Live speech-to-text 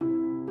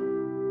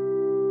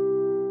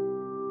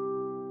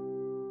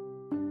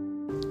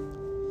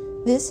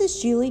This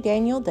is Julie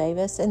Daniel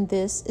Davis, and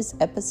this is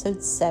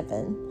episode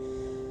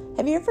 7.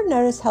 Have you ever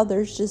noticed how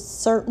there's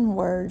just certain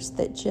words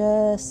that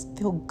just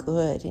feel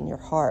good in your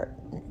heart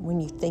when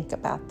you think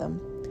about them?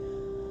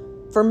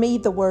 For me,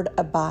 the word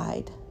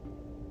abide.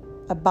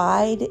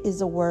 Abide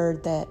is a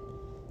word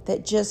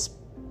that just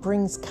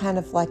brings kind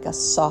of like a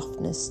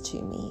softness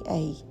to me,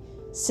 a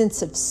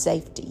sense of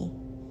safety.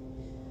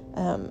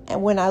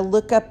 And when I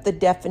look up the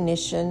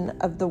definition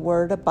of the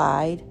word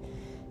abide,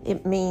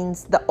 it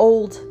means the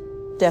old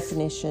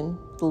definition,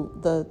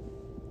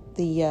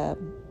 the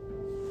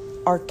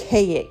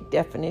archaic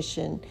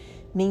definition,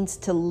 means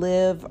to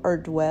live or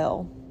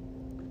dwell.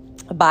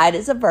 Abide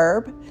is a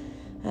verb.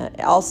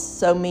 It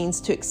also means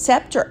to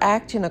accept or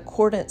act in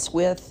accordance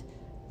with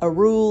a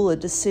rule, a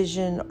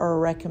decision, or a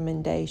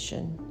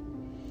recommendation.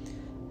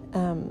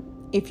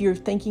 If you're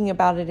thinking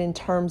about it in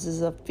terms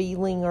as a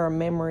feeling or a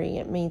memory,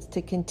 it means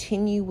to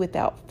continue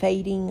without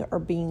fading or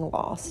being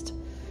lost.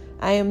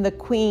 I am the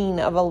queen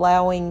of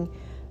allowing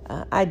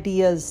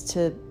ideas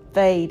to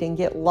fade and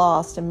get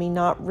lost and me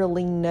not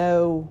really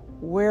know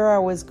where I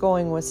was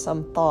going with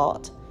some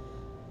thought,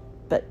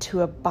 but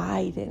to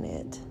abide in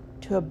it,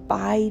 to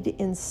abide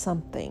in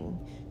something,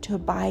 to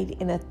abide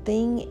in a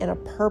thing, in a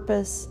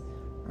purpose,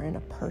 or in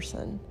a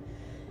person.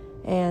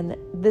 And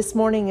this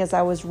morning as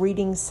I was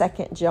reading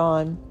 2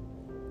 John,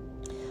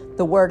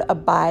 the word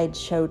abide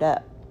showed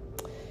up.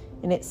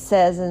 And it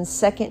says in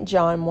 2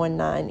 John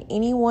 1:9,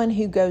 anyone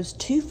who goes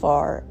too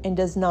far and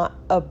does not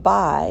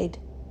abide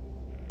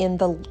in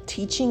the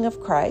teaching of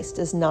Christ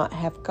does not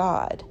have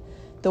God.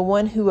 The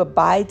one who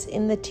abides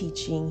in the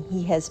teaching,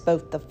 he has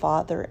both the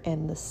Father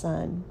and the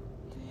Son.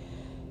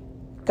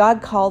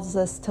 God calls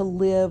us to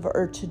live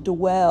or to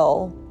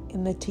dwell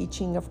in the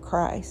teaching of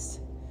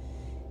Christ.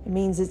 It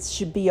means it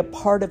should be a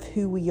part of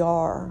who we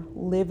are,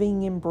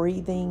 living and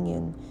breathing,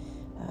 and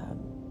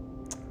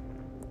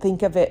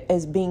think of it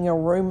as being a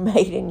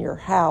roommate in your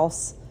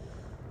house,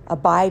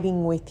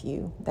 abiding with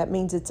you. That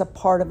means it's a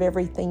part of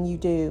everything you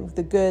do,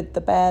 the good, the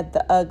bad,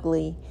 the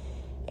ugly.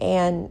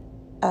 And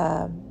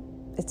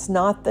it's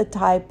not the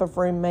type of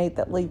roommate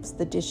that leaves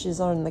the dishes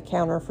on the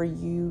counter for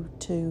you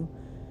to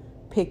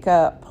pick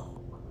up.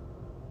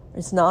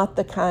 It's not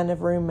the kind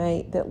of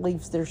roommate that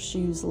leaves their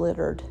shoes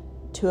littered.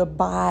 To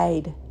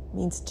abide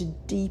means to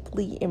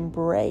deeply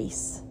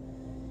embrace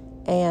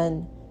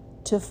and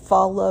to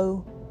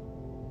follow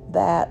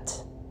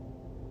that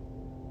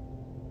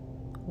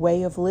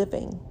way of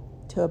living,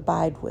 to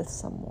abide with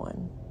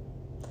someone.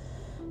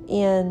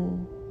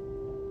 In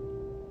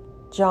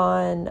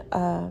John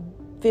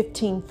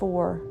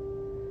 15:4,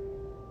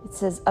 it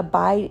says,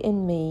 abide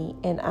in me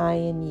and I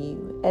in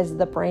you. As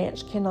the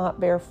branch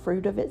cannot bear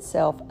fruit of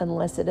itself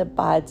unless it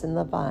abides in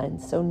the vine,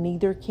 so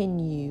neither can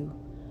you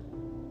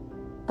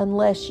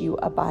unless you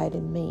abide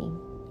in me.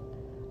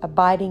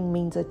 Abiding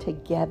means a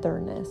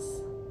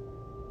togetherness.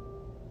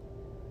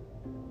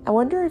 I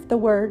wonder if the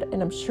word,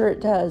 and I'm sure it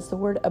does, the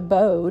word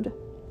abode,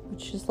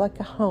 which is like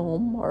a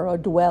home or a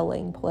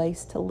dwelling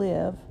place to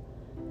live,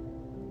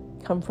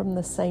 come from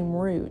the same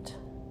root.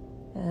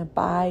 And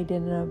abide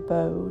in an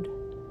abode.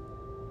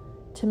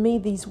 To me,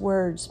 these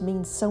words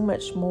mean so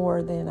much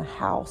more than a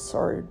house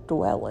or a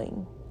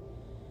dwelling.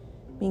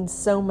 It means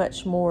so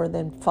much more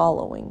than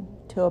following.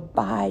 To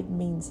abide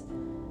means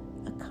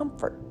a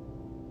comfort,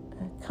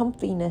 a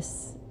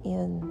comfiness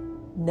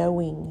in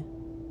knowing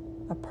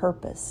a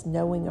purpose,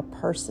 knowing a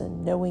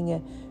person, knowing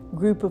a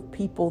group of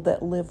people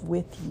that live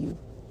with you.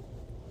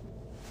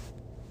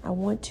 I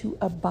want to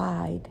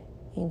abide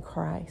in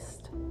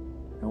Christ.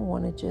 I don't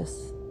want to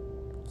just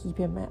keep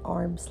him at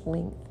arm's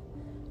length.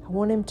 I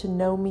want him to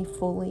know me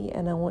fully,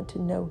 and I want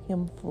to know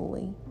him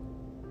fully.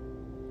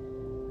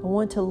 I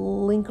want to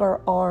link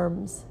our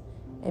arms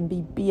and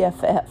be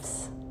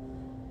BFFs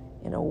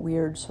in a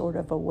weird sort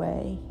of a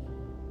way.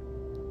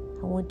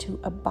 I want to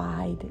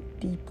abide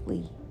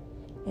deeply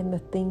in the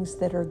things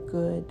that are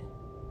good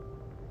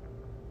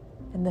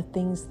and the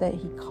things that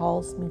he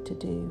calls me to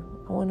do.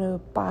 I want to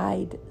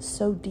abide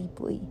so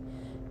deeply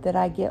that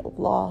I get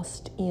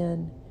lost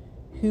in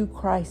who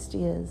Christ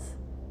is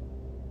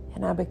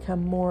and I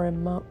become more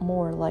and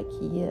more like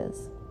he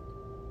is.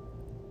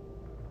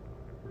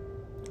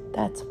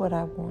 That's what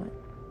I want,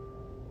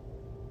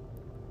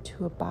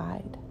 to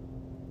abide.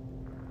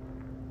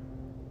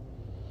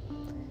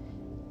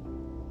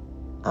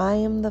 I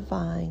am the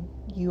vine,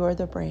 you are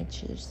the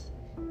branches.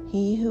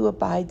 He who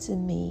abides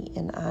in me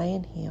and I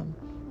in him,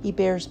 he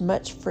bears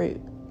much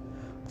fruit.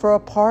 For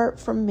apart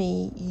from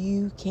me,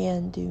 you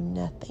can do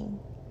nothing.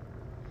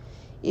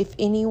 If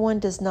anyone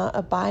does not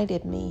abide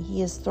in me,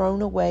 he is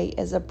thrown away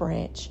as a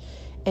branch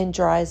and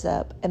dries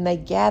up, and they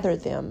gather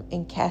them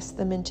and cast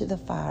them into the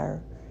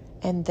fire,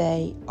 and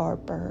they are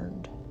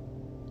burned.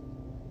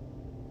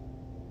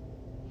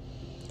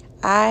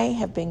 I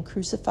have been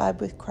crucified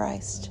with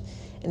Christ,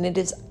 and it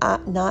is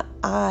not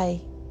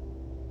I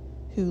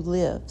who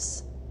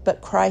lives,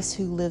 but Christ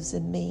who lives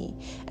in me.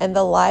 And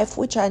the life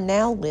which I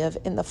now live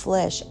in the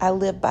flesh, I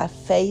live by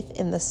faith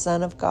in the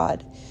Son of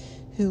God,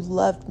 who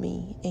loved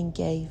me and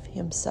gave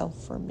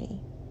himself for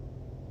me.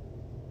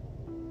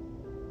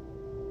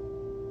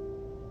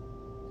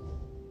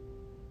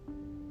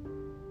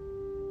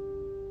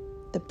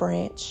 the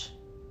branch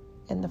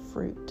and the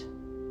fruit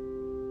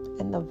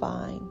and the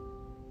vine.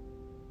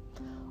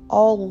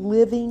 All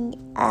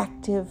living,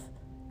 active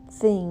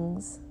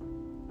things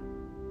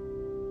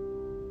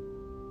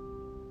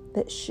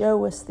that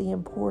show us the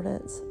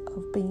importance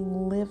of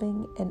being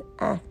living and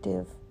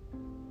active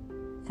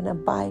and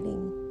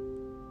abiding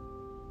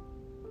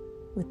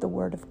with the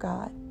Word of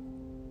God.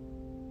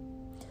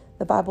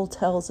 The Bible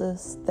tells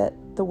us that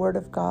the Word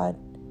of God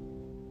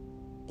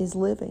is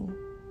living,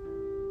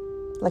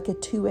 like a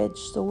two-edged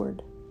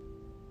sword.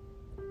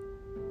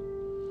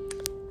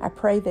 I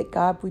pray that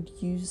God would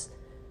use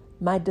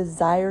my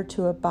desire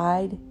to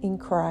abide in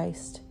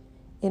Christ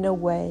in a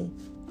way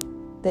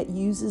that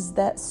uses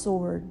that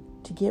sword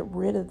to get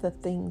rid of the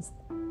things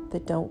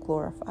that don't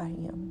glorify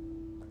Him.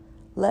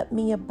 Let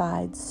me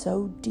abide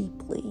so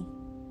deeply.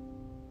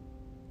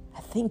 I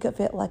think of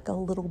it like a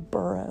little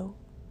burrow.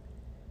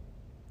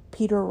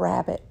 Peter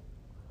Rabbit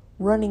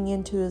running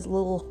into his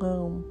little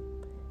home,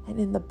 and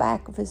in the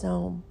back of his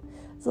home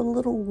is a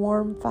little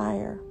warm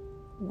fire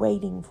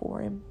waiting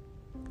for him,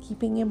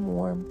 keeping him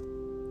warm,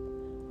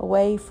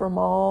 away from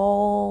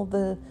all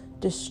the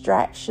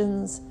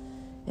distractions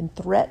and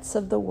threats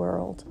of the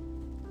world.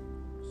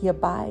 He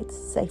abides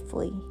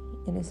safely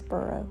in his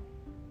burrow.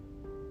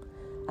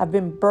 I've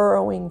been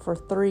burrowing for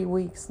 3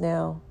 weeks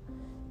now,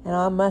 and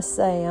I must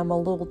say I'm a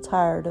little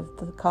tired of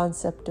the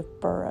concept of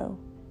burrow.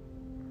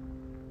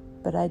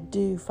 But I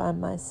do find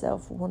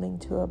myself wanting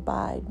to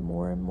abide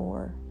more and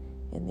more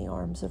in the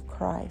arms of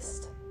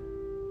Christ.